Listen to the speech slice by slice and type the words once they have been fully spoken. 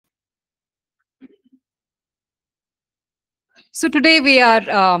So today we are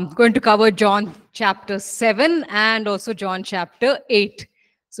going to cover John chapter 7 and also John chapter 8.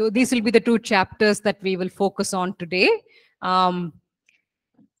 So these will be the two chapters that we will focus on today. Um,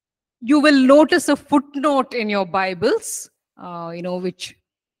 you will notice a footnote in your Bibles, which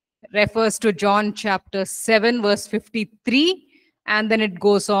refers to John chapter 7, verse 53, and then it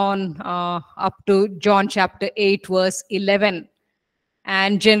goes on up to John chapter 8, verse 11.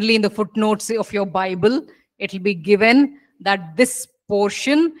 And generally in the footnotes of your Bible, it will be given that this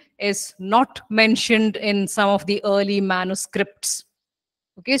portion is not mentioned in some of the early manuscripts.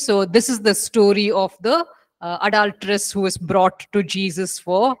 Okay, so this is the story of the adulteress who is brought to Jesus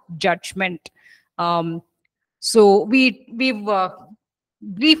for judgment. So we've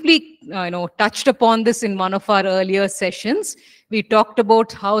briefly touched upon this in one of our earlier sessions. We talked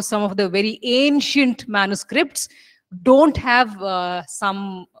about how some of the very ancient manuscripts don't have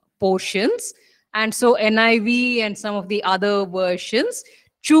some portions, and so NIV and some of the other versions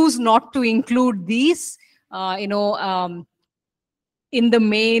choose not to include these in the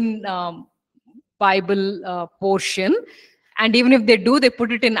main Bible portion. And even if they do, they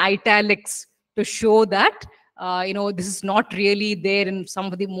put it in italics to show that this is not really there in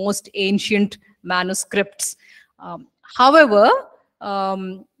some of the most ancient manuscripts. However,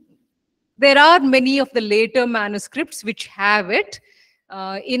 there are many of the later manuscripts which have it.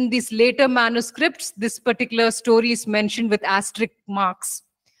 In these later manuscripts, this particular story is mentioned with asterisk marks,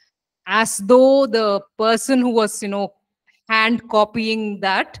 as though the person who was, hand copying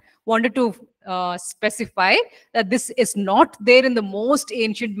that wanted to specify that this is not there in the most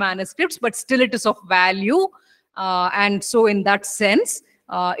ancient manuscripts, but still it is of value. And so in that sense,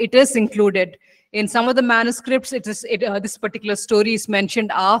 it is included. In some of the manuscripts, this particular story is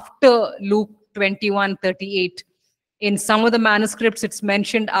mentioned after Luke 21:38. In some of the manuscripts, it's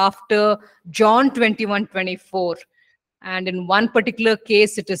mentioned after John 21:24. And in one particular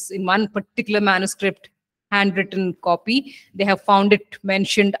case, it is in one particular manuscript, handwritten copy, they have found it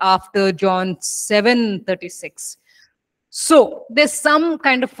mentioned after John 7:36. So there's some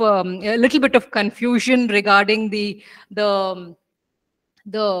kind of a little bit of confusion regarding the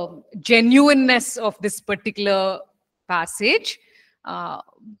genuineness of this particular passage.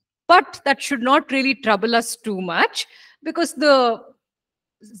 But that should not really trouble us too much, because the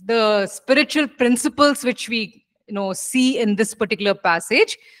spiritual principles which we see in this particular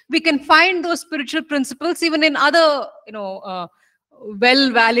passage, we can find those spiritual principles even in other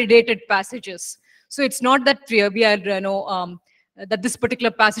well-validated passages. So it's not that we are that this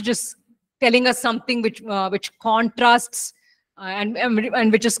particular passage is telling us something which contrasts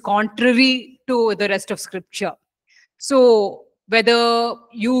and which is contrary to the rest of Scripture. So whether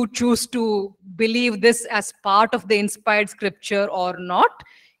you choose to believe this as part of the inspired Scripture or not,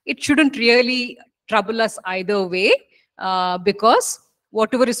 it shouldn't really trouble us either way, because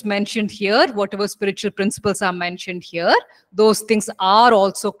whatever is mentioned here, whatever spiritual principles are mentioned here, those things are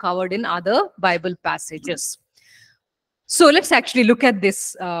also covered in other Bible passages. So let's actually look at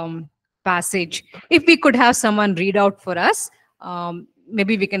this passage. If we could have someone read out for us,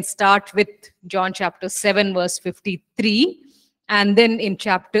 maybe we can start with John chapter 7, verse 53. And then in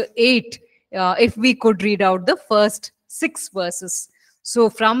chapter 8, if we could read out the first 6 verses. So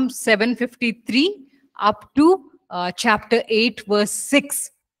from 7:53 up to chapter 8, verse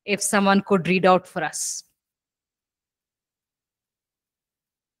 6, if someone could read out for us.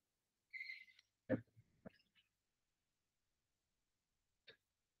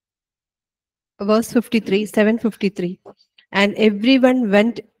 Verse 53, 7:53. And everyone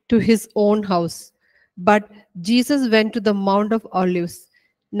went to his own house, but Jesus went to the Mount of Olives.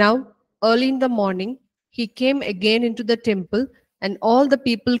 Now, early in the morning, he came again into the temple, and all the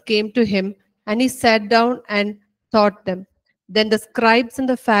people came to him, and he sat down and taught them. Then the scribes and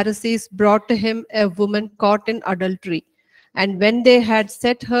the Pharisees brought to him a woman caught in adultery. And when they had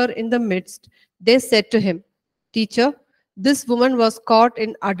set her in the midst, they said to him, Teacher, this woman was caught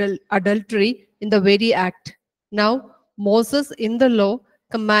in adultery in the very act. Now, Moses in the law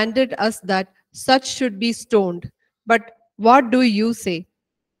commanded us that such should be stoned. But what do you say?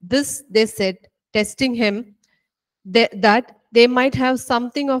 This they said, testing him, that they might have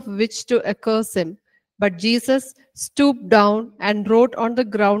something of which to accuse him. But Jesus stooped down and wrote on the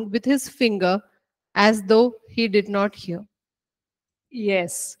ground with his finger, as though he did not hear.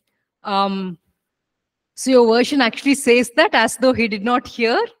 Yes. So your version actually says that as though he did not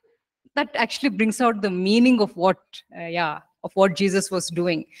hear. That actually brings out the meaning of what Jesus was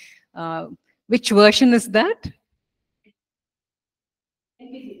doing. Which version is that?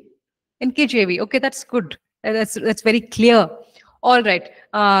 NKJV. Okay, that's good. That's very clear. All right.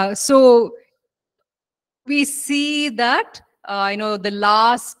 So we see that the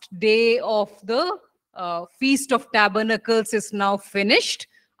last day of the Feast of Tabernacles is now finished.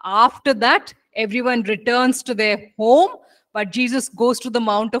 After that, everyone returns to their home, but Jesus goes to the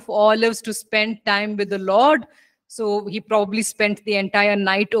Mount of Olives to spend time with the Lord. So he probably spent the entire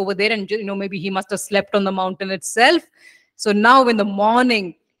night over there, and maybe he must have slept on the mountain itself. So now in the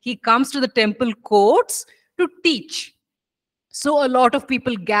morning, he comes to the temple courts to teach. So a lot of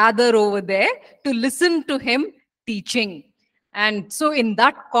people gather over there to listen to him teaching. And so in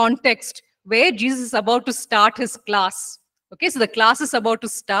that context, where Jesus is about to start his class, okay, so the class is about to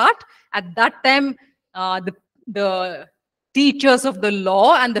start. At that time, the teachers of the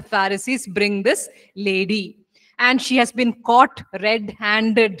law and the Pharisees bring this lady, and she has been caught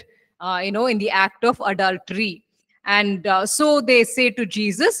red-handed, in the act of adultery. And so they say to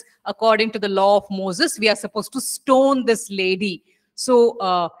Jesus, according to the law of Moses, we are supposed to stone this lady.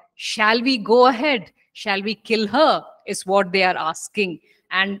 So shall we go ahead? Shall we kill her? Is what they are asking.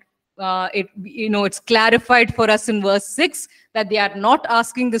 And it's clarified for us in verse 6 that they are not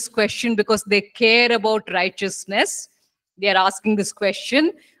asking this question because they care about righteousness. They are asking this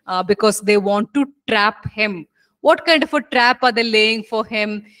question because they want to trap him. What kind of a trap are they laying for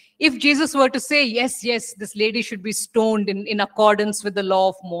him? If Jesus were to say, yes, this lady should be stoned in accordance with the law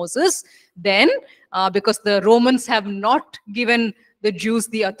of Moses, then because the Romans have not given the Jews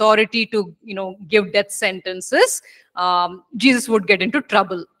the authority to, give death sentences, Jesus would get into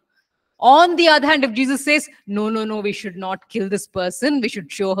trouble. On the other hand, if Jesus says, no, we should not kill this person, we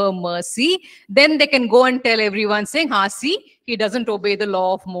should show her mercy, then they can go and tell everyone saying, see, he doesn't obey the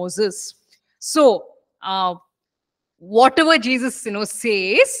law of Moses. So, whatever Jesus,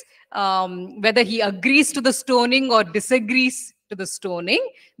 says, whether he agrees to the stoning or disagrees to the stoning,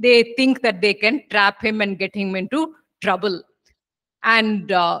 they think that they can trap him and get him into trouble.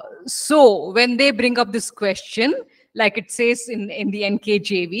 And so when they bring up this question, like it says in the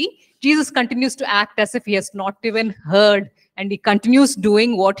NKJV, Jesus continues to act as if he has not even heard, and he continues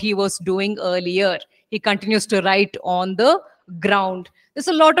doing what he was doing earlier. He continues to write on the ground. There's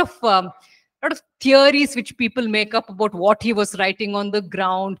a lot of theories which people make up about what he was writing on the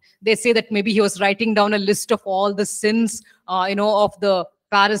ground. They say that maybe he was writing down a list of all the sins, of the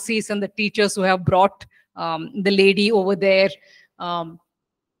Pharisees and the teachers who have brought the lady over there.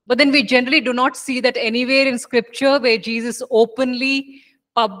 But then we generally do not see that anywhere in Scripture where Jesus openly,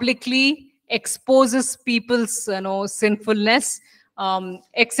 publicly exposes people's sinfulness,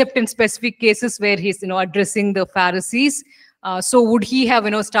 except in specific cases where he's addressing the Pharisees. So would he have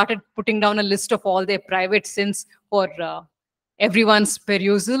started putting down a list of all their private sins for everyone's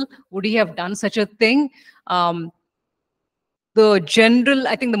perusal? Would he have done such a thing? I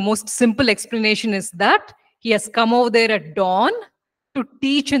think the most simple explanation is that he has come over there at dawn to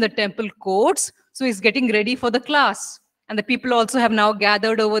teach in the temple courts. So he's getting ready for the class. And the people also have now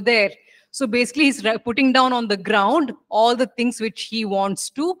gathered over there. So basically, he's putting down on the ground all the things which he wants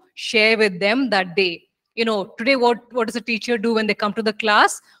to share with them that day. Today, what does a teacher do when they come to the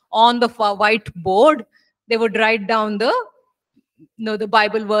class? On the whiteboard, they would write down the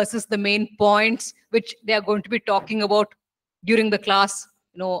Bible verses, the main points which they are going to be talking about during the class.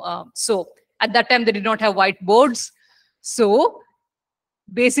 So at that time, they did not have whiteboards. So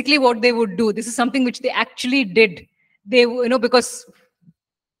basically what they would do, this is something which they actually did. They, because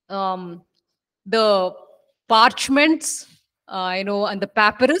the parchments, and the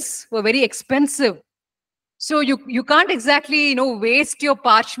papyrus were very expensive. So you can't exactly, waste your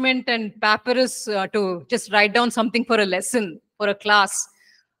parchment and papyrus to just write down something for a lesson, for a class.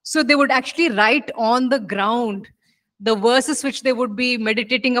 So they would actually write on the ground the verses which they would be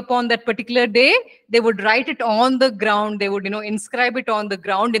meditating upon that particular day. They would write it on the ground. They would, inscribe it on the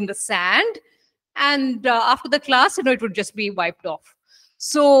ground in the sand. And after the class, it would just be wiped off.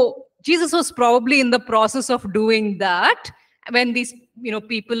 So Jesus was probably in the process of doing that when these,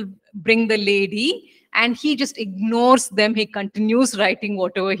 people bring the lady, and he just ignores them. He continues writing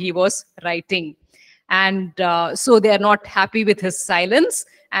whatever he was writing. And so they are not happy with his silence.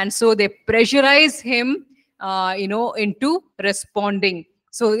 And so they pressurize him, into responding.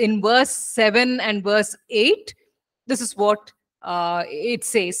 So in verse 7 and verse 8, this is what it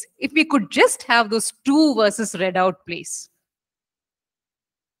says. If we could just have those two verses read out, please.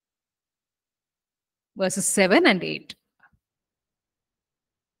 Verses 7 and 8.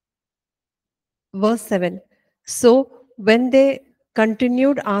 Verse 7. So when they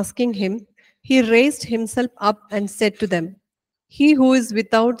continued asking him, he raised himself up and said to them, "He who is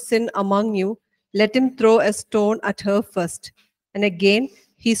without sin among you, let him throw a stone at her first." And again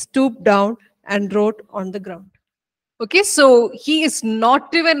he stooped down and wrote on the ground. Okay, so he is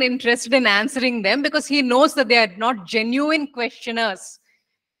not even interested in answering them because he knows that they are not genuine questioners.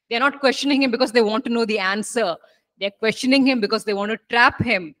 They're not questioning him because they want to know the answer. They're questioning him because they want to trap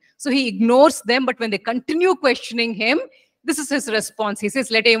him. So he ignores them, but when they continue questioning him, this is his response. He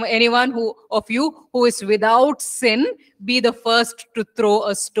says, let anyone of you who is without sin be the first to throw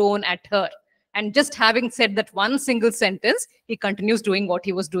a stone at her. And just having said that one single sentence, he continues doing what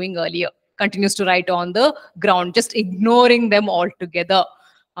he was doing earlier, continues to write on the ground, just ignoring them altogether.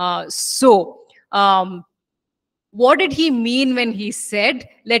 What did he mean when he said,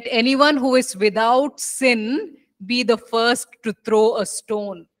 let anyone who is without sin be the first to throw a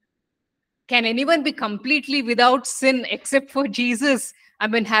stone? Can anyone be completely without sin except for Jesus? I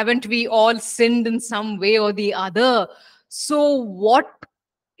mean, haven't we all sinned in some way or the other? So, what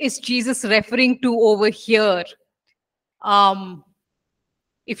is Jesus referring to over here?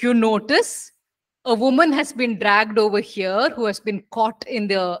 If you notice, a woman has been dragged over here who has been caught in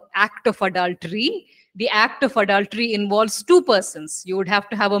the act of adultery. The act of adultery involves two persons. You would have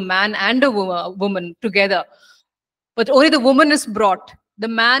to have a man and a woman together. But only the woman is brought. The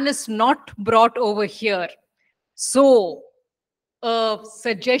man is not brought over here. So, a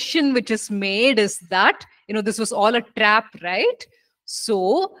suggestion which is made is that, this was all a trap, right?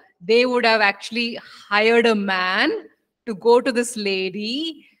 So, they would have actually hired a man to go to this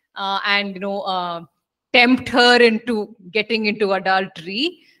lady and tempt her into getting into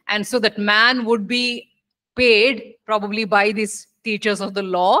adultery, and so that man would be paid probably by these teachers of the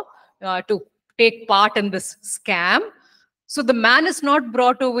law to take part in this scam. So the man is not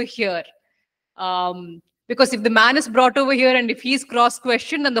brought over here, because if the man is brought over here and if he's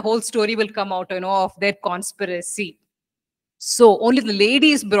cross-questioned, then the whole story will come out of their conspiracy. So only the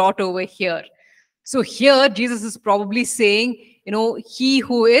lady is brought over here. So here Jesus is probably saying, he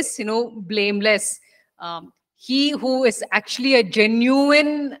who is, blameless, he who is actually a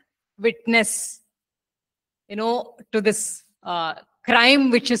genuine witness, to this crime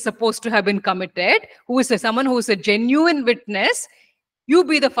which is supposed to have been committed, who is someone who is a genuine witness, you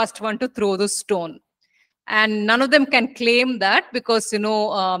be the first one to throw the stone. And none of them can claim that, because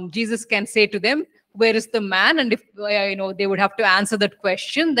Jesus can say to them, where is the man? And if they would have to answer that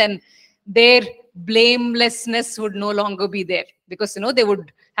question, then their blamelessness would no longer be there, because they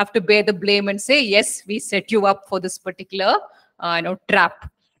would have to bear the blame and say, yes, we set you up for this particular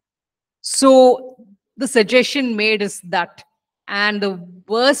trap. So the suggestion made is that, and the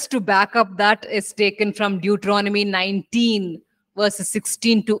verse to back up that is taken from Deuteronomy 19 verses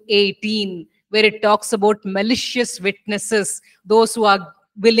 16 to 18, where it talks about malicious witnesses, those who are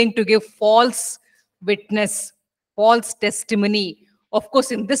willing to give false witness, false testimony. Of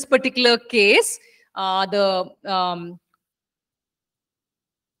course, in this particular case, the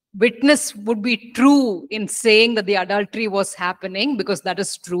witness would be true in saying that the adultery was happening, because that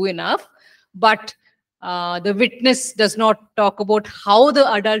is true enough. But the witness does not talk about how the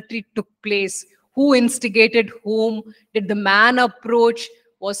adultery took place, who instigated whom, did the man approach,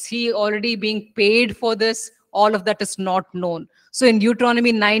 was he already being paid for this? All of that is not known. So in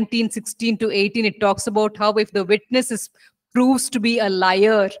Deuteronomy 19, 16 to 18, it talks about how if the witness proves to be a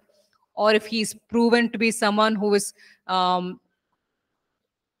liar, or if he's proven to be someone who is someone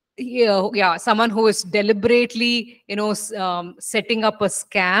who is deliberately setting up a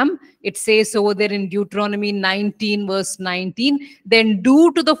scam. It says over there in Deuteronomy 19 verse 19, then do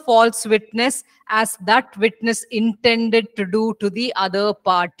to the false witness as that witness intended to do to the other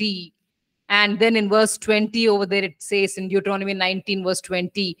party. And then in verse 20 over there, it says in Deuteronomy 19 verse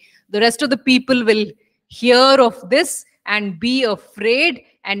 20, the rest of the people will hear of this and be afraid,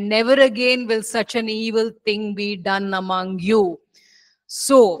 and never again will such an evil thing be done among you.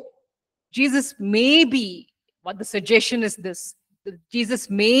 So Jesus maybe, what the suggestion is this,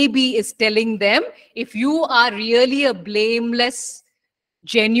 Jesus maybe is telling them, if you are really a blameless,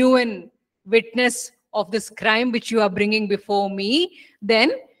 genuine witness of this crime which you are bringing before me,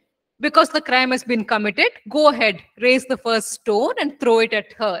 then because the crime has been committed, go ahead, raise the first stone and throw it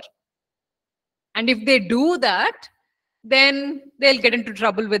at her. And if they do that, then they'll get into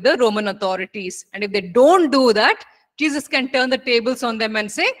trouble with the Roman authorities. And if they don't do that, Jesus can turn the tables on them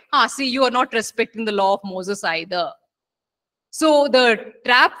and say, see, you are not respecting the law of Moses either. So the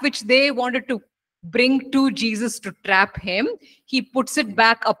trap which they wanted to bring to Jesus to trap him, he puts it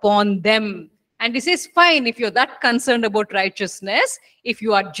back upon them. And he says, fine, if you're that concerned about righteousness, if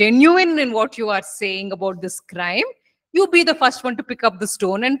you are genuine in what you are saying about this crime, you be the first one to pick up the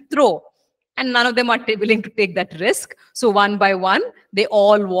stone and throw. And none of them are willing to take that risk. So one by one, they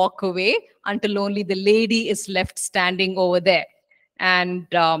all walk away until only the lady is left standing over there. And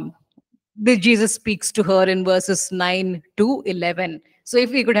Jesus speaks to her in verses 9 to 11. So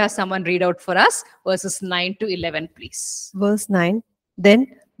if we could have someone read out for us, verses 9 to 11, please. Verse 9. Then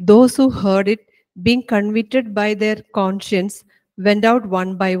those who heard it, being convicted by their conscience, went out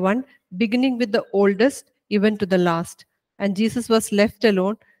one by one, beginning with the oldest, even to the last. And Jesus was left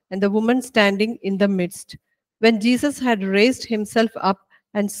alone, and the woman standing in the midst. When Jesus had raised himself up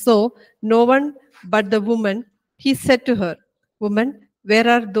and saw no one but the woman, he said to her, Woman, where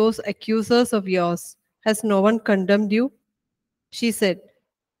are those accusers of yours? Has no one condemned you? She said,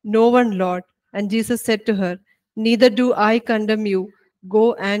 No one, Lord. And Jesus said to her, Neither do I condemn you.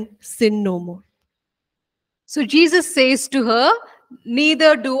 Go and sin no more. So Jesus says to her,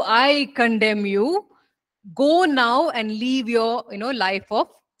 neither do I condemn you. Go now and leave your life of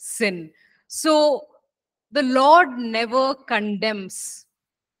sin. So the Lord never condemns.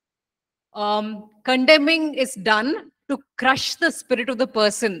 Condemning is done to crush the spirit of the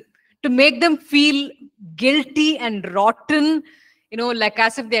person, to make them feel guilty and rotten, like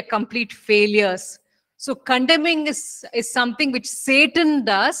as if they're complete failures. So condemning is something which Satan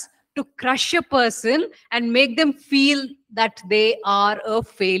does to crush a person and make them feel that they are a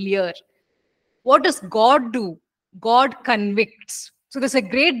failure. What does God do? God convicts. So there's a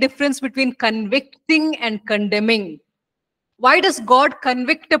great difference between convicting and condemning. Why does God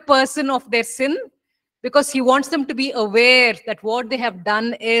convict a person of their sin? Because he wants them to be aware that what they have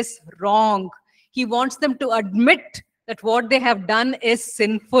done is wrong. He wants them to admit that what they have done is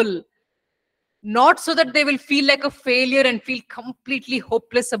sinful. Not so that they will feel like a failure and feel completely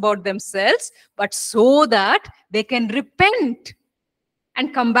hopeless about themselves, but so that they can repent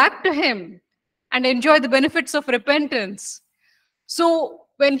and come back to him and enjoy the benefits of repentance. So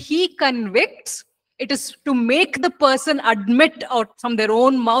when he convicts, it is to make the person admit out from their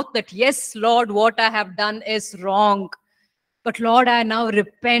own mouth that, yes, Lord, what I have done is wrong. But Lord, I now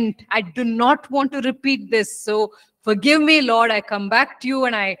repent. I do not want to repeat this. So forgive me, Lord. I come back to you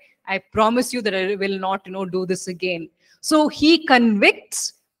and I promise you that I will not, do this again. So he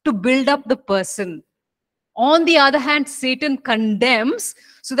convicts to build up the person. On the other hand, Satan condemns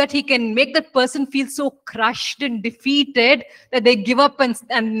so that he can make that person feel so crushed and defeated that they give up and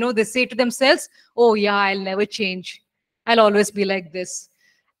they say to themselves, oh yeah, I'll never change. I'll always be like this.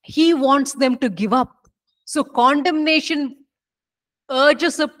 He wants them to give up. So condemnation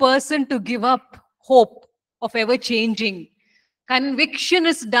urges a person to give up hope of ever changing. Conviction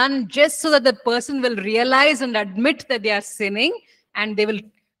is done just so that the person will realize and admit that they are sinning, and they will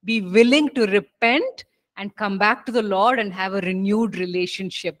be willing to repent and come back to the Lord and have a renewed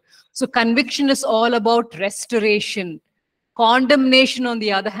relationship. So conviction is all about restoration. Condemnation, on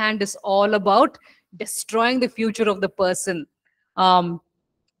the other hand, is all about destroying the future of the person.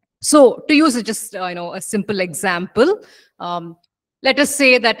 So to use just a simple example, let us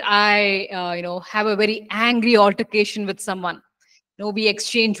say that I have a very angry altercation with someone. We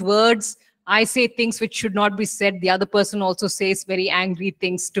exchange words. I say things which should not be said. The other person also says very angry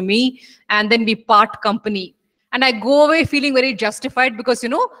things to me. And then we part company. And I go away feeling very justified because,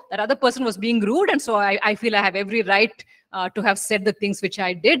 that other person was being rude. And so I feel I have every right to have said the things which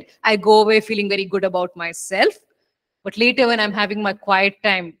I did. I go away feeling very good about myself. But later when I'm having my quiet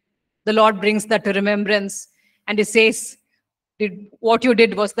time, the Lord brings that to remembrance. And he says, what you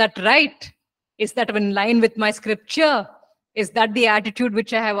did, was that right? Is that in line with my scripture? Is that the attitude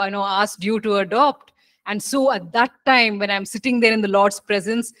which I have asked you to adopt? And so at that time, when I'm sitting there in the Lord's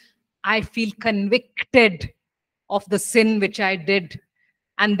presence, I feel convicted of the sin which I did.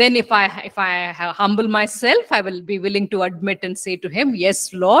 And then if I humble myself, I will be willing to admit and say to him,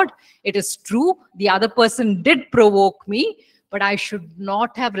 yes, Lord, it is true. The other person did provoke me, but I should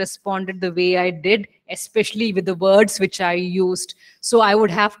not have responded the way I did, especially with the words which I used. So I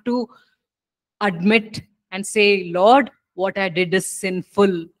would have to admit and say, Lord, what I did is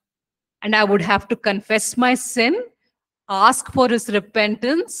sinful. And I would have to confess my sin, ask for his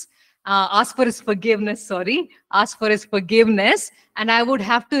repentance, ask for his forgiveness, ask for his forgiveness. And I would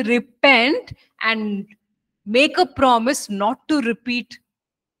have to repent and make a promise not to repeat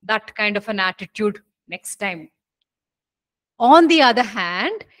that kind of an attitude next time. On the other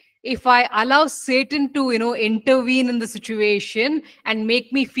hand, if I allow Satan to, intervene in the situation and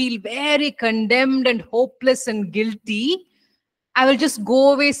make me feel very condemned and hopeless and guilty, I will just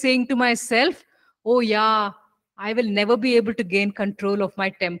go away saying to myself, oh yeah, I will never be able to gain control of my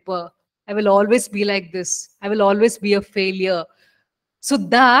temper. I will always be like this. I will always be a failure. So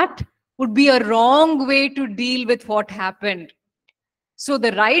that would be a wrong way to deal with what happened. So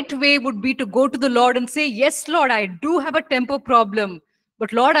the right way would be to go to the Lord and say, yes, Lord, I do have a temper problem.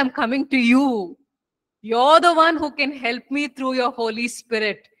 But Lord, I'm coming to you. You're the one who can help me through your Holy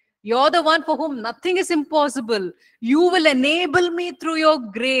Spirit. You're the one for whom nothing is impossible. You will enable me through your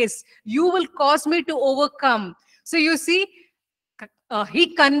grace. You will cause me to overcome. So you see,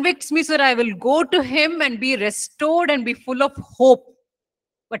 he convicts me so that I will go to him and be restored and be full of hope.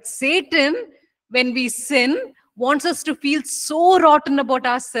 But Satan, when we sin, wants us to feel so rotten about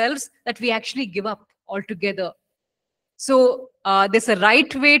ourselves that we actually give up altogether. So there's a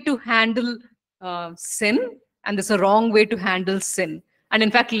right way to handle sin, and there's a wrong way to handle sin. And in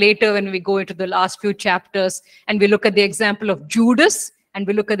fact, later when we go into the last few chapters and we look at the example of Judas and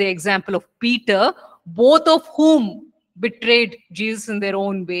we look at the example of Peter, both of whom betrayed Jesus in their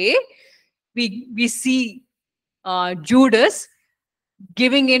own way, we see Judas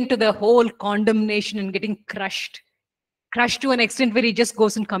giving in to the whole condemnation and getting crushed to an extent where he just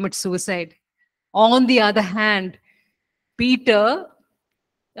goes and commits suicide. On the other hand, Peter,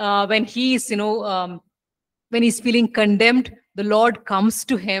 when he's, when he's feeling condemned, the Lord comes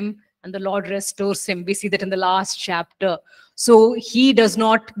to him and the Lord restores him. We see that in the last chapter. So he does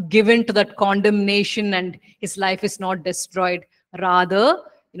not give in to that condemnation and his life is not destroyed. Rather,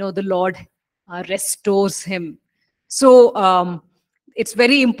 the Lord restores him. So it's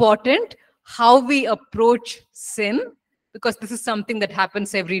very important how we approach sin, because this is something that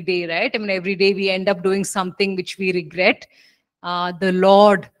happens every day, right? I mean, every day we end up doing something which we regret. The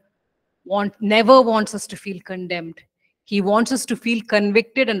Lord never wants us to feel condemned. He wants us to feel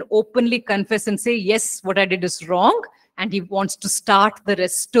convicted and openly confess and say, yes, what I did is wrong. And he wants to start the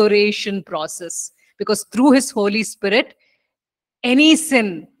restoration process, because through his Holy Spirit, any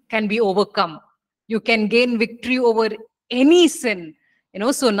sin can be overcome. You can gain victory over any sin,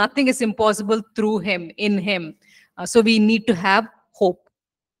 so nothing is impossible through him, in him. So we need to have hope.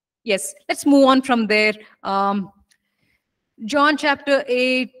 Yes, let's move on from there. John chapter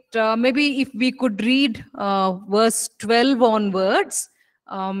 8, maybe if we could read verse 12 onwards,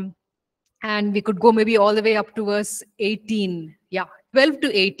 and we could go maybe all the way up to verse 18. Yeah, 12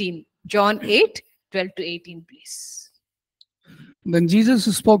 to 18. John 8, 12 to 18, please. Then Jesus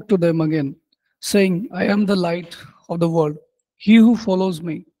spoke to them again, saying, I am the light of the world. He who follows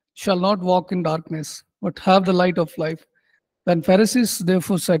me shall not walk in darkness, but have the light of life. Then Pharisees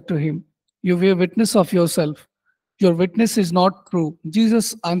therefore said to him, you bear witness of yourself. Your witness is not true.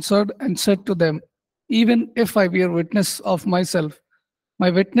 Jesus answered and said to them, even if I bear witness of myself, my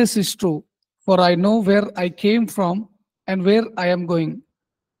witness is true, for I know where I came from and where I am going.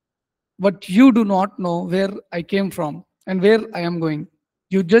 But you do not know where I came from and where I am going.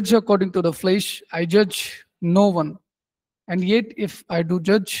 You judge according to the flesh. I judge no one. And yet, if I do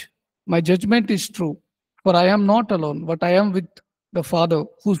judge, my judgment is true. For I am not alone, but I am with the Father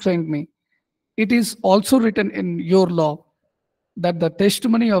who sent me. It is also written in your law that the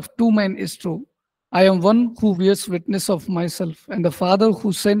testimony of two men is true. I am one who bears witness of myself, and the Father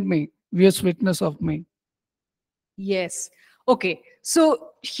who sent me bears witness of me. Yes. Okay.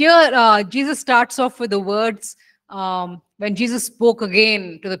 So here Jesus starts off with the words, when Jesus spoke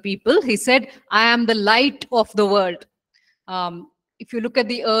again to the people, he said, I am the light of the world. If you look at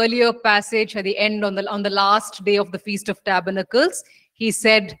the earlier passage at the end, on the last day of the Feast of Tabernacles, he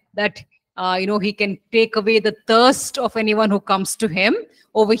said that he can take away the thirst of anyone who comes to him.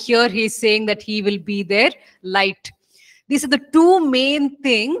 Over here, he's saying that he will be their light. These are the two main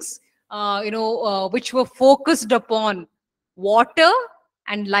things, which were focused upon: water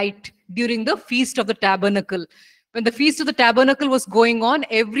and light during the Feast of the Tabernacle. When the Feast of the Tabernacle was going on,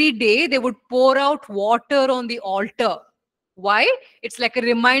 every day they would pour out water on the altar. Why? It's like a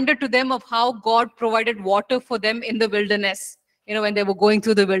reminder to them of how God provided water for them in the wilderness, when they were going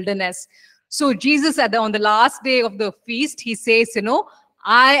through the wilderness. So Jesus, on the last day of the feast, he says,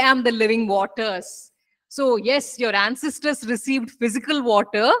 I am the living waters. So yes, your ancestors received physical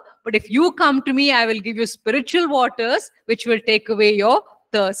water, but if you come to me, I will give you spiritual waters, which will take away your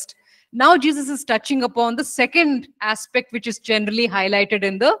thirst. Now Jesus is touching upon the second aspect, which is generally highlighted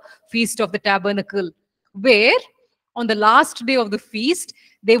in the Feast of the Tabernacle, where on the last day of the feast,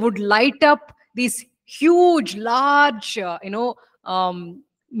 they would light up these huge, large, menorahs.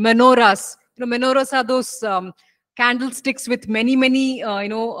 Menorahs are those candlesticks with many,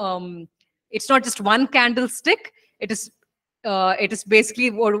 it's not just one candlestick. It is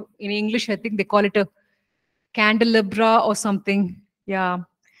basically what in English, I think they call it a candelabra or something. Yeah.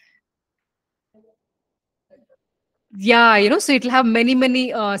 Yeah, so it'll have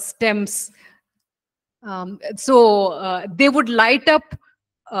many stems. So they would light up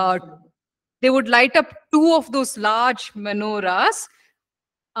two of those large menorahs,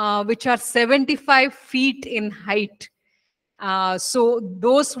 which are 75 feet in height. So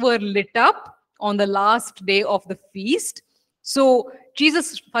those were lit up on the last day of the feast. So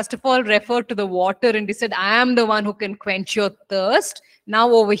Jesus, first of all, referred to the water and he said, I am the one who can quench your thirst. Now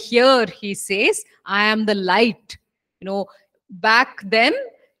over here, he says, I am the light. Back then,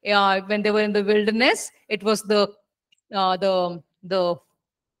 when they were in the wilderness, it was the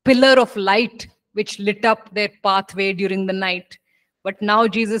pillar of light which lit up their pathway during the night. But now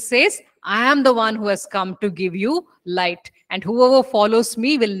Jesus says, I am the one who has come to give you light, and whoever follows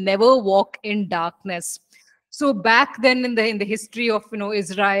me will never walk in darkness. So back then in the history of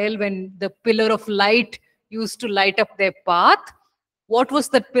Israel, when the pillar of light used to light up their path, what was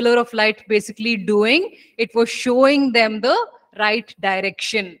that pillar of light basically doing? It was showing them the right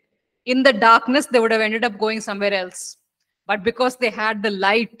direction. In the darkness, they would have ended up going somewhere else. But because they had the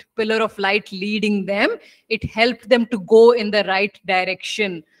light, pillar of light leading them, it helped them to go in the right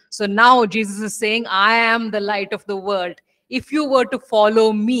direction. So now Jesus is saying, I am the light of the world. If you were to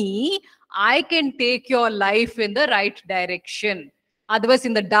follow me, I can take your life in the right direction. Otherwise,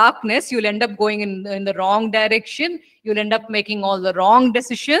 in the darkness, you'll end up going in the wrong direction. You'll end up making all the wrong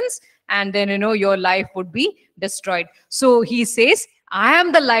decisions. And then, your life would be destroyed. So he says, I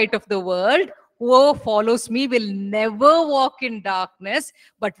am the light of the world. Whoever follows me will never walk in darkness,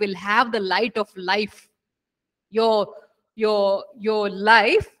 but will have the light of life. Your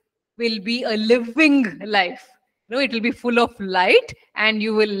life will be a living life. It will be full of light, and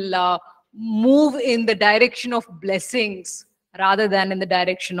you will move in the direction of blessings rather than in the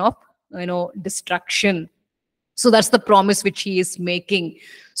direction of destruction. So that's the promise which he is making.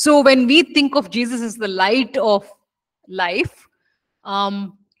 So when we think of Jesus as the light of life,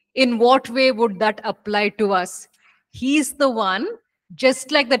 in what way would that apply to us? He's the one,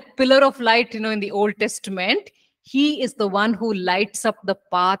 just like that pillar of light, in the Old Testament, he is the one who lights up the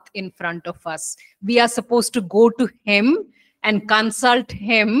path in front of us. We are supposed to go to him and consult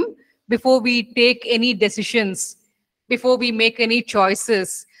him before we take any decisions, before we make any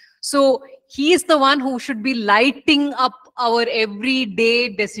choices. So he is the one who should be lighting up our everyday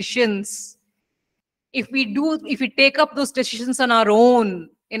decisions. If we take up those decisions on our own,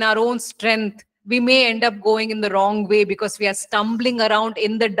 in our own strength, we may end up going in the wrong way because we are stumbling around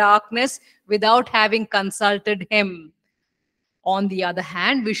in the darkness without having consulted him. On the other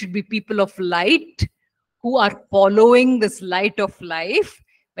hand, we should be people of light who are following this light of life.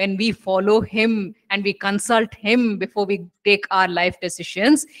 When we follow him and we consult him before we take our life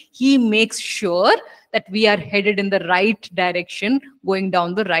decisions, he makes sure that we are headed in the right direction, going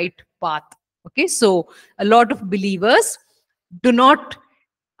down the right path. Okay, so a lot of believers do not,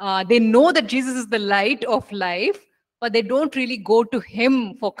 they know that Jesus is the light of life, but they don't really go to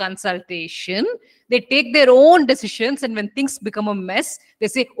him for consultation. They take their own decisions, and when things become a mess, they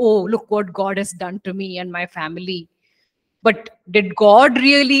say, oh, look what God has done to me and my family. But did God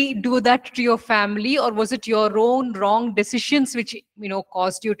really do that to your family, or was it your own wrong decisions which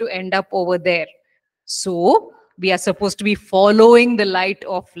caused you to end up over there? So we are supposed to be following the light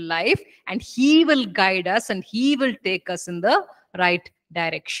of life, and he will guide us and he will take us in the right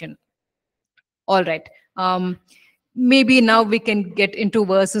direction. All right. Maybe now we can get into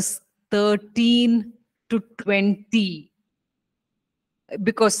verses 13 to 20.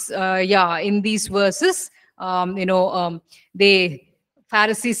 Because, in these verses, the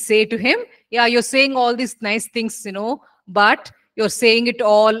Pharisees say to him, yeah, you're saying all these nice things, but you're saying it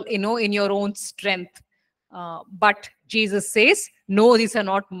all, in your own strength. But Jesus says, no, these are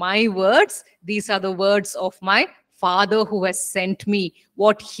not my words. These are the words of my Father who has sent me.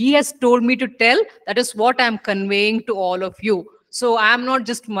 What he has told me to tell, that is what I'm conveying to all of you. So I'm not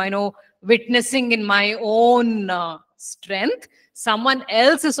just, witnessing in my own strength. Someone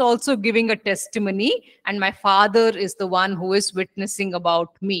else is also giving a testimony, and my Father is the one who is witnessing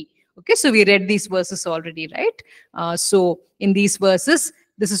about me. Okay, so we read these verses already, right? So in these verses,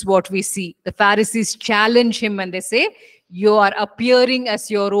 this is what we see. The Pharisees challenge him and they say, you are appearing as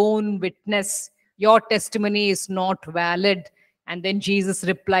your own witness. Your testimony is not valid. And then Jesus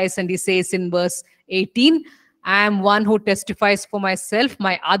replies and he says in verse 18, I am one who testifies for myself.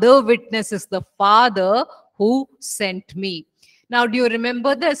 My other witness is the Father who sent me. Now, do you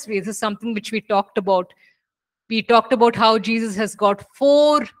remember this? This is something which we talked about. We talked about how Jesus has got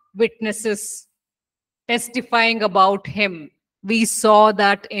 4 witnesses testifying about him. We saw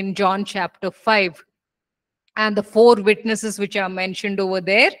that in John chapter 5. And the 4 witnesses which are mentioned over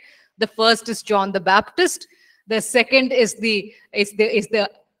there, the first is John the Baptist. The second is the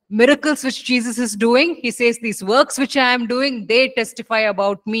miracles which Jesus is doing. He says, these works which I am doing, they testify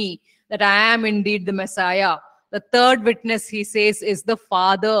about me, that I am indeed the Messiah. The third witness, he says, is the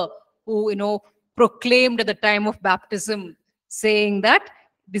Father who, proclaimed at the time of baptism, saying that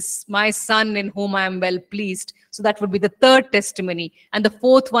this is my son in whom I am well pleased. So that would be the third testimony. And the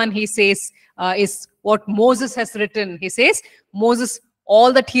fourth one, he says, is what Moses has written. He says, Moses,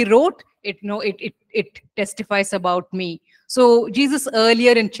 all that he wrote, it testifies about me. So Jesus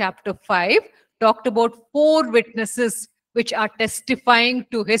earlier in chapter 5 talked about 4 witnesses which are testifying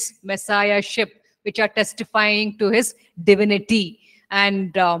to his messiahship, which are testifying to his divinity.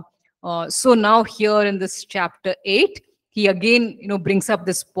 And so now here in this chapter 8, he again brings up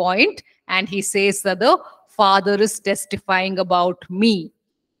this point, and he says that the Father is testifying about me.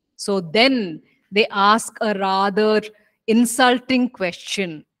 So then they ask a rather insulting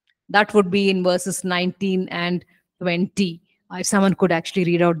question. That would be in verses 19 and 20. If someone could actually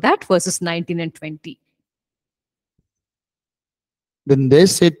read out that, verses 19 and 20. Then they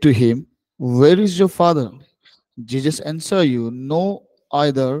said to him, "Where is your father?" Jesus answered, "You know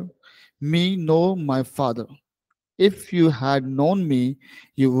either me nor my father. If you had known me,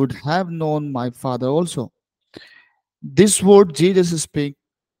 you would have known my father also." This word Jesus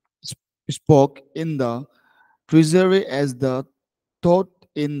spoke in the treasury as the taught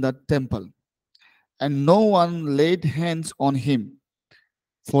in the temple, and no one laid hands on him,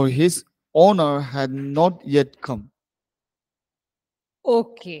 for his honor had not yet come.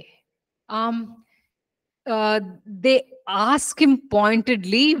 Okay. Um, they ask him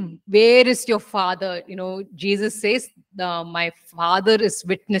pointedly, where is your father? Jesus says, my father is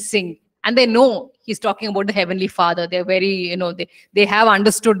witnessing. And they know he's talking about the heavenly father. They're very, they have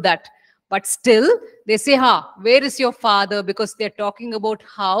understood that. But still, they say, where is your father? Because they're talking about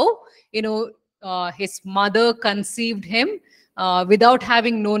how, his mother conceived him without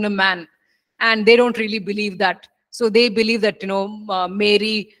having known a man. And they don't really believe that. So they believe that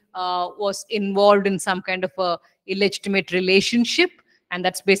Mary was involved in some kind of a illegitimate relationship, and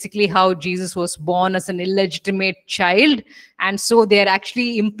that's basically how Jesus was born, as an illegitimate child. And so they're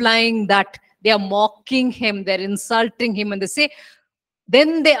actually implying that they are mocking him, they're insulting him, and they say,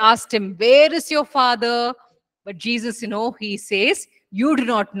 then they asked him, where is your father? But Jesus, he says, you do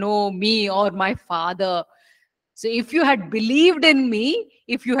not know me or my father. So if you had believed in me,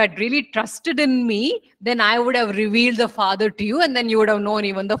 if you had really trusted in me, then I would have revealed the Father to you, and then you would have known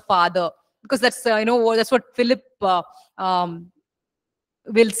even the Father. Because that's that's what Philip will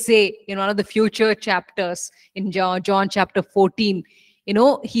say in one of the future chapters in John chapter 14.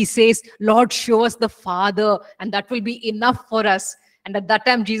 He says, Lord, show us the Father, and that will be enough for us. And at that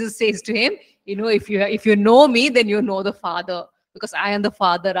time, Jesus says to him, if you know me, then you know the Father, because I and the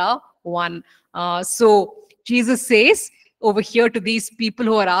Father are one. So Jesus says over here to these people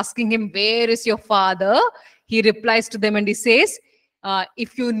who are asking him, where is your father? He replies to them and he says,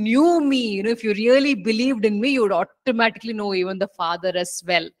 if you knew me, if you really believed in me, you would automatically know even the Father as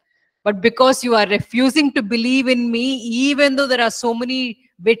well. But because you are refusing to believe in me, even though there are so many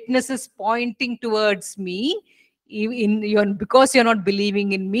witnesses pointing towards me, because you're not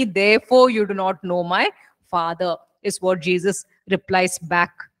believing in me, therefore you do not know my Father, is what Jesus replies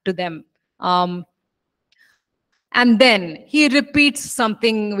back to them. And then he repeats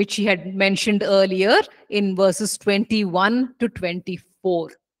something which he had mentioned earlier in verses 21 to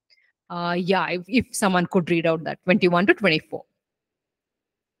 24. If someone could read out that 21 to 24.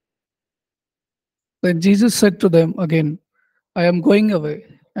 Then Jesus said to them again, I am going away,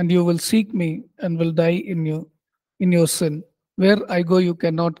 and you will seek me and will die in your sin. Where I go, you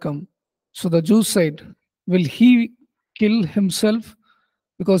cannot come. So the Jews said, will he kill himself?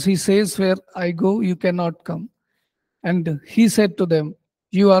 Because he says, where I go, you cannot come. And he said to them,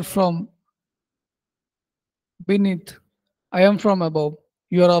 you are from beneath, I am from above.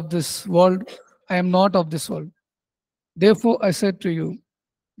 You are of this world, I am not of this world. Therefore I said to you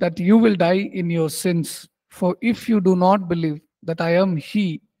that you will die in your sins. For if you do not believe that I am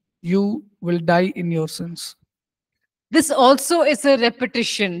he, you will die in your sins. This also is a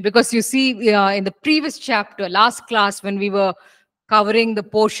repetition, because you see in the previous chapter, last class, when we were covering the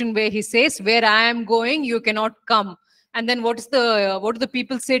portion where he says, where I am going, you cannot come. And then what do the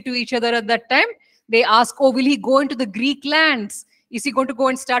people say to each other at that time? They ask, oh, will he go into the Greek lands? Is he going to go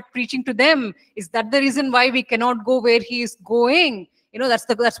and start preaching to them? Is that the reason why we cannot go where he is going?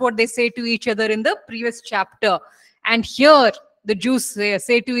 That's what they say to each other in the previous chapter. And here the Jews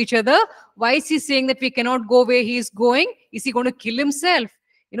say to each other, why is he saying that we cannot go where he is going? Is he going to kill himself?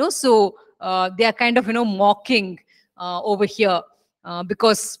 So they are kind of mocking over here,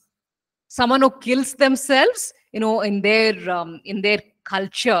 because someone who kills themselves, in their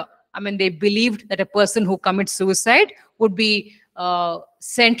culture, I mean, they believed that a person who commits suicide would be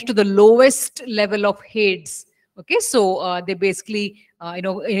sent to the lowest level of Hades. Okay, so they basically,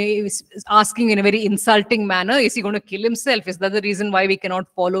 is asking in a very insulting manner, is he going to kill himself? Is that the reason why we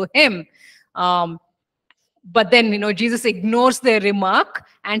cannot follow him? But then, Jesus ignores their remark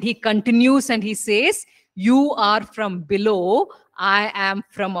and he continues and he says, "You are from below, I am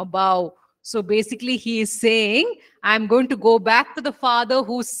from above." So basically, he is saying, "I'm going to go back to the Father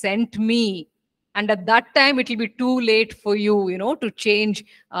who sent me. And at that time, it will be too late for you, to change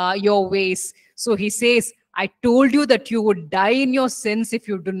your ways." So he says, "I told you that you would die in your sins if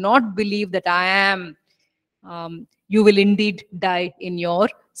you do not believe that I am. You will indeed die in your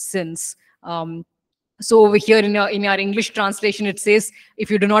sins." So over here in our English translation, it says, "If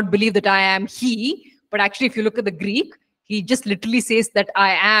you do not believe that I am He," but actually, if you look at the Greek, he just literally says that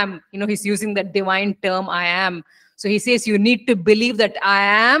I am. He's using that divine term, I am. So he says, you need to believe that I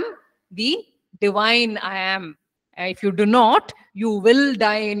am the divine I am. If you do not, you will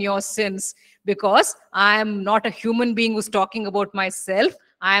die in your sins, because I am not a human being who's talking about myself.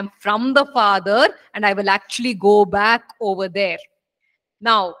 I am from the Father, and I will actually go back over there.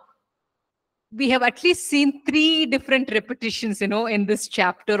 Now, we have at least seen 3 different repetitions, in this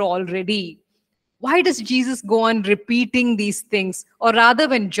chapter already. Why does Jesus go on repeating these things? Or rather,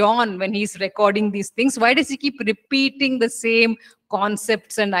 when he's recording these things, why does he keep repeating the same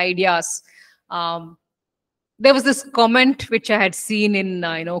concepts and ideas? There was this comment which I had seen in,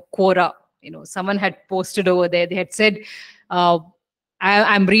 Quora. Someone had posted over there. They had said,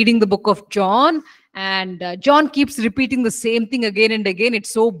 I'm reading the book of John, and John keeps repeating the same thing again and again. It's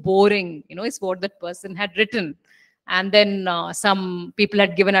so boring, is what that person had written. And then some people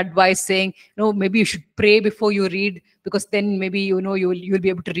had given advice saying, maybe you should pray before you read, because then maybe, you'll be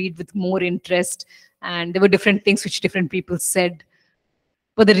able to read with more interest. And there were different things which different people said.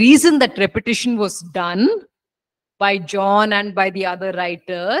 But the reason that repetition was done by John and by the other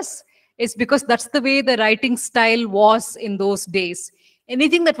writers is because that's the way the writing style was in those days.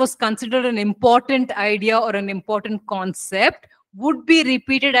 Anything that was considered an important idea or an important concept would be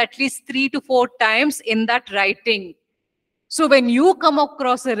repeated at least 3 to 4 times in that writing. So when you come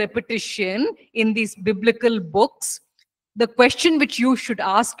across a repetition in these biblical books, the question which you should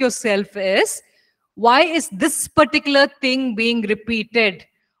ask yourself is, why is this particular thing being repeated?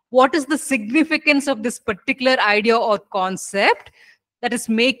 What is the significance of this particular idea or concept that is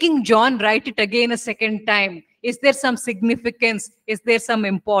making John write it again a second time? Is there some significance? Is there some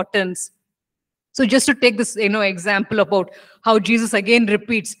importance? So just to take this, example about how Jesus again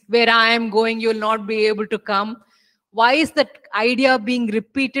repeats, "Where I am going, you will not be able to come." Why is that idea being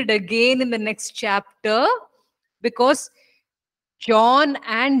repeated again in the next chapter? Because John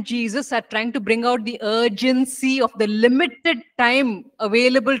and Jesus are trying to bring out the urgency of the limited time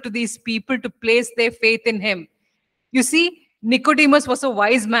available to these people to place their faith in him. You see, Nicodemus was a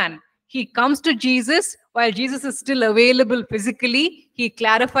wise man. He comes to Jesus while Jesus is still available physically. He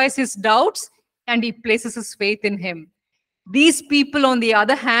clarifies his doubts and he places his faith in him. These people, on the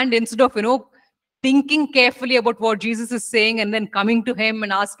other hand, instead of, thinking carefully about what Jesus is saying and then coming to him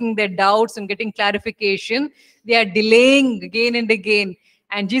and asking their doubts and getting clarification, they are delaying again and again.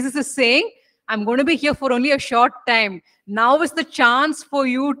 And Jesus is saying, "I'm going to be here for only a short time. Now is the chance for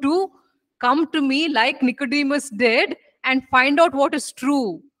you to come to me like Nicodemus did and find out what is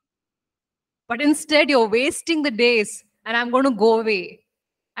true. But instead, you're wasting the days, and I'm going to go away.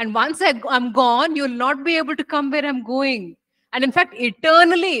 And once I'm gone, you'll not be able to come where I'm going. And in fact,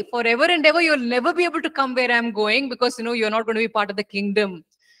 eternally, forever and ever, you'll never be able to come where I'm going, because, you're not going to be part of the kingdom."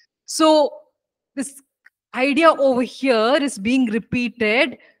 So this idea over here is being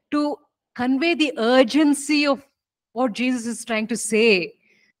repeated to convey the urgency of what Jesus is trying to say.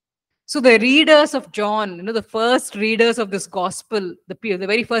 So the readers of John, the first readers of this gospel, the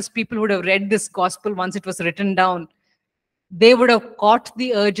very first people who would have read this gospel once it was written down, they would have caught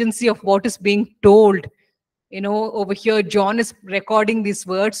the urgency of what is being told. Over here, John is recording these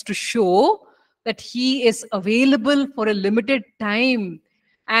words to show that he is available for a limited time.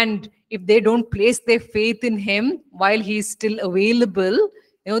 And if they don't place their faith in him while he is still available,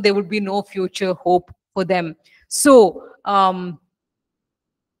 there would be no future hope for them. So,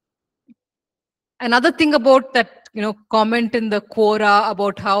 another thing about that, comment in the Quora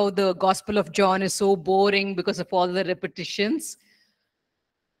about how the Gospel of John is so boring because of all the repetitions.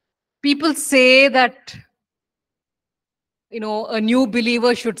 People say that, a new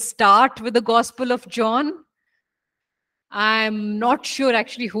believer should start with the Gospel of John. I'm not sure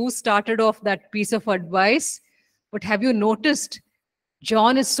actually who started off that piece of advice, but have you noticed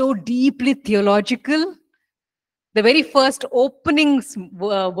John is so deeply theological? The very first opening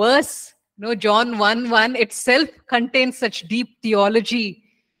verse, John 1:1 itself contains such deep theology.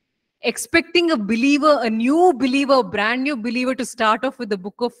 Expecting a believer, a new believer, a brand new believer to start off with the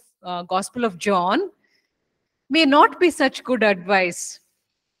book of Gospel of John may not be such good advice.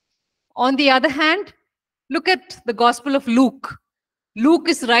 On the other hand, Look at the Gospel of Luke. Luke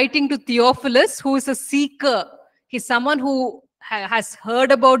is writing to Theophilus, who is a seeker. He's someone who has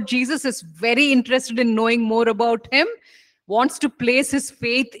heard about Jesus, is very interested in knowing more about him, wants to place his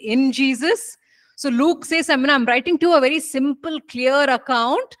faith in Jesus. So Luke says, I'm writing to a very simple, clear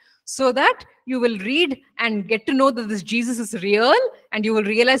account so that you will read and get to know that this Jesus is real, and you will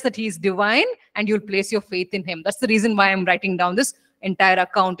realize that he is divine, and you'll place your faith in him. That's the reason why I'm writing down this entire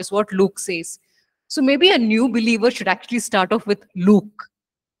account, is what Luke says. So maybe a new believer should actually start off with Luke.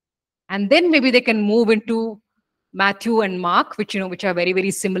 And then maybe they can move into Matthew and Mark, which are very, very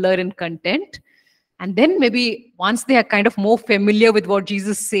similar in content. And then maybe once they are kind of more familiar with what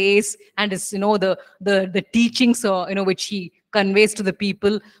Jesus says and is, the teachings, which he conveys to the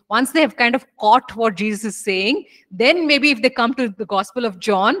people, once they have kind of caught what Jesus is saying, then maybe if they come to the Gospel of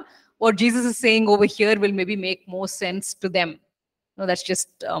John, what Jesus is saying over here will maybe make more sense to them. That's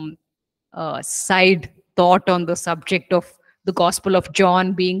just a side thought on the subject of the Gospel of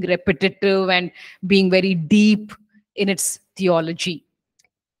John being repetitive and being very deep in its theology.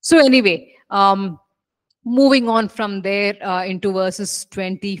 So anyway, moving on from there into verses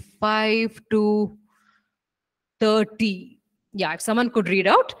 25 to 30. Yeah, if someone could read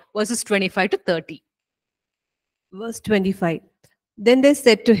out verses 25 to 30. Verse 25. Then they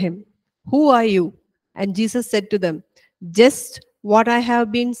said to him, "Who are you?" And Jesus said to them, "Just what I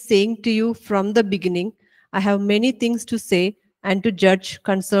have been saying to you from the beginning. I have many things to say and to judge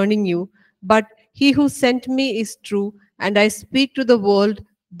concerning you, but he who sent me is true, and I speak to the world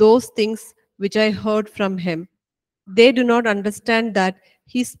those things which I heard from him." They do not understand that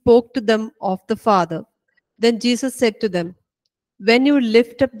he spoke to them of the Father. Then Jesus said to them, "When you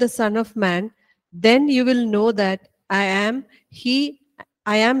lift up the Son of Man, then you will know that I am he,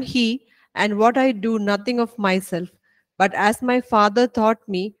 and what I do nothing of myself, but as my Father taught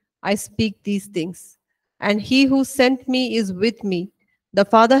me, I speak these things. And he who sent me is with me. The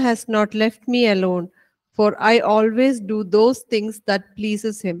Father has not left me alone, for I always do those things that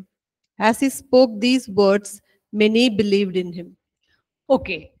pleases him." As he spoke these words, many believed in him.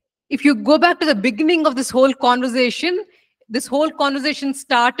 Okay, if you go back to the beginning of this whole conversation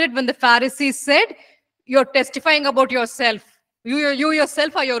started when the Pharisees said, "You're testifying about yourself. You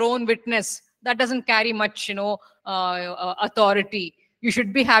yourself are your own witness. That doesn't carry much, authority. You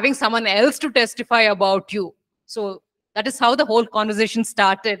should be having someone else to testify about you." So that is how the whole conversation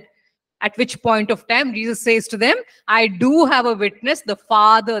started. At which point of time, Jesus says to them, "I do have a witness, the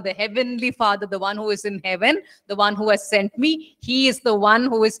Father, the heavenly Father, the one who is in heaven, the one who has sent me. He is the one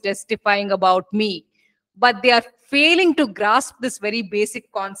who is testifying about me." But they are failing to grasp this very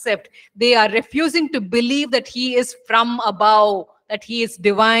basic concept. They are refusing to believe that he is from above, that he is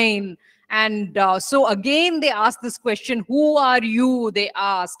divine. And so again, they ask this question, "Who are you?" they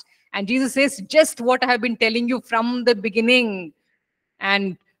asked. And Jesus says, "Just what I have been telling you from the beginning."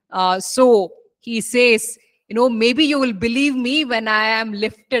 And so he says, "Maybe you will believe me when I am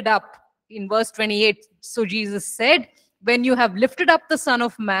lifted up." In verse 28, so Jesus said, "When you have lifted up the Son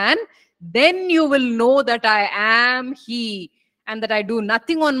of Man, then you will know that I am he, and that I do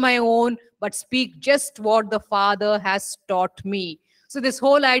nothing on my own, but speak just what the Father has taught me." So this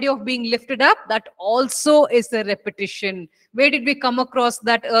whole idea of being lifted up, that also is a repetition. Where did we come across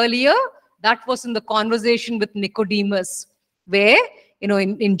that earlier? That was in the conversation with Nicodemus, where,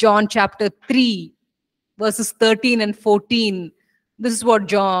 in John chapter 3, verses 13 and 14, this is what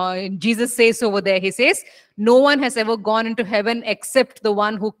Jesus says over there. He says, "No one has ever gone into heaven except the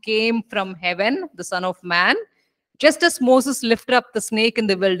one who came from heaven, the Son of Man. Just as Moses lifted up the snake in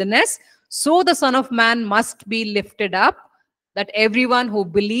the wilderness, so the Son of Man must be lifted up, that everyone who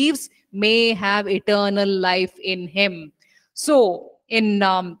believes may have eternal life in him." So in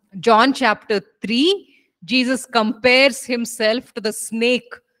John chapter 3, Jesus compares himself to the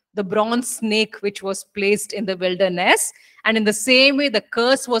snake, the bronze snake which was placed in the wilderness. And in the same way, the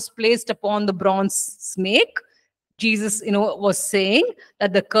curse was placed upon the bronze snake. Jesus, was saying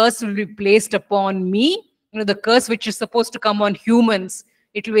that the curse will be placed upon me. The curse which is supposed to come on humans,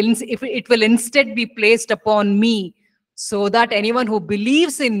 it will instead be placed upon me, so that anyone who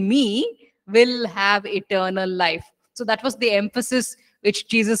believes in me will have eternal life. So that was the emphasis which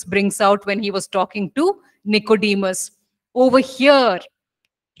Jesus brings out when he was talking to Nicodemus. Over here,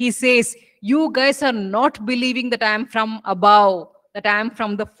 he says, "You guys are not believing that I am from above, that I am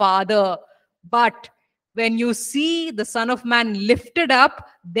from the Father. But when you see the Son of Man lifted up,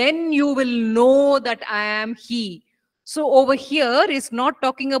 then you will know that I am he." So over here is not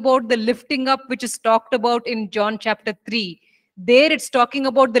talking about the lifting up which is talked about in John chapter 3. There it's talking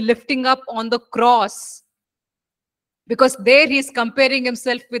about the lifting up on the cross, because there he is comparing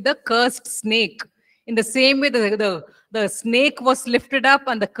himself with the cursed snake. In the same way, the snake was lifted up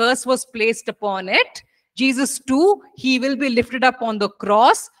and the curse was placed upon it. Jesus too, he will be lifted up on the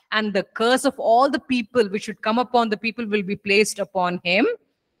cross, and the curse of all the people which should come upon the people will be placed upon him.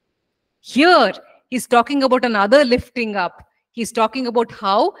 Here, he's talking about another lifting up. He's talking about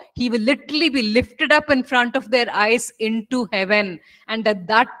how he will literally be lifted up in front of their eyes into heaven. And at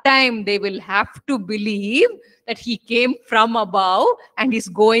that time, they will have to believe that he came from above and he's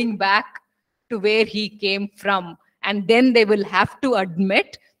going back to where he came from. And then they will have to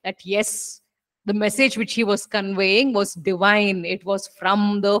admit that, yes, the message which he was conveying was divine. It was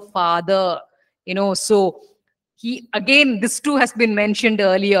from the Father. So he, again, this too has been mentioned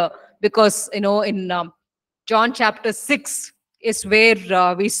earlier, because, in John chapter 6 is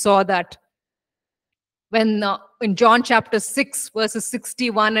where we saw that. When in John chapter 6, verses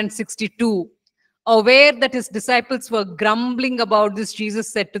 61 and 62, aware that his disciples were grumbling about this,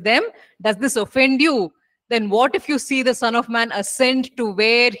 Jesus said to them, "Does this offend you? Then what if you see the Son of Man ascend to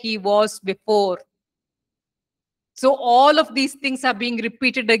where he was before?" So all of these things are being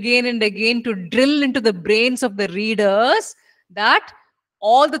repeated again and again to drill into the brains of the readers that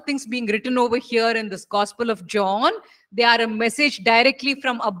all the things being written over here in this Gospel of John, they are a message directly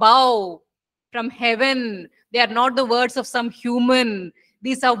from above, from heaven. They are not the words of some human.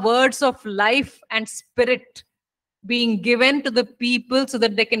 These are words of life and spirit being given to the people so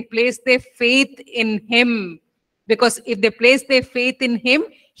that they can place their faith in him. Because if they place their faith in him,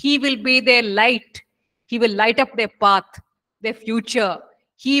 he will be their light. He will light up their path, their future.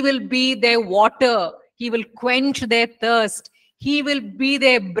 He will be their water. He will quench their thirst. He will be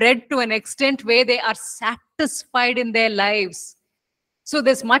their bread to an extent where they are satisfied in their lives. So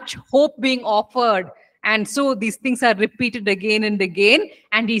there's much hope being offered. And so these things are repeated again and again.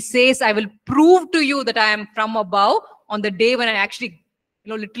 And he says, I will prove to you that I am from above on the day when I actually,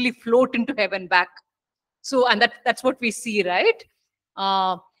 literally float into heaven back. So, and that's what we see, right?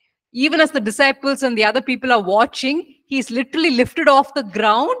 Even as the disciples and the other people are watching, he's literally lifted off the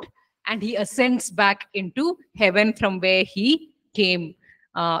ground and he ascends back into heaven from where he came.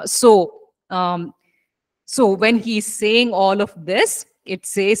 So when he's saying all of this, it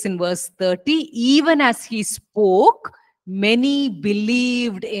says in verse 30, even as he spoke, many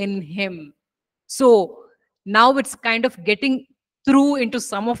believed in him. So now it's kind of getting through into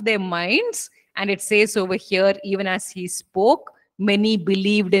some of their minds. And it says over here, even as he spoke, many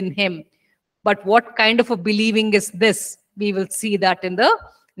believed in him. But what kind of a believing is this? We will see that in the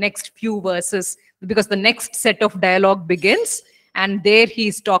next few verses, because the next set of dialogue begins. And there he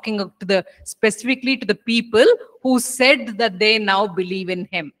is talking specifically to the people who said that they now believe in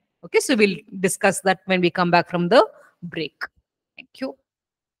him. Okay, so we'll discuss that when we come back from the break. Thank you.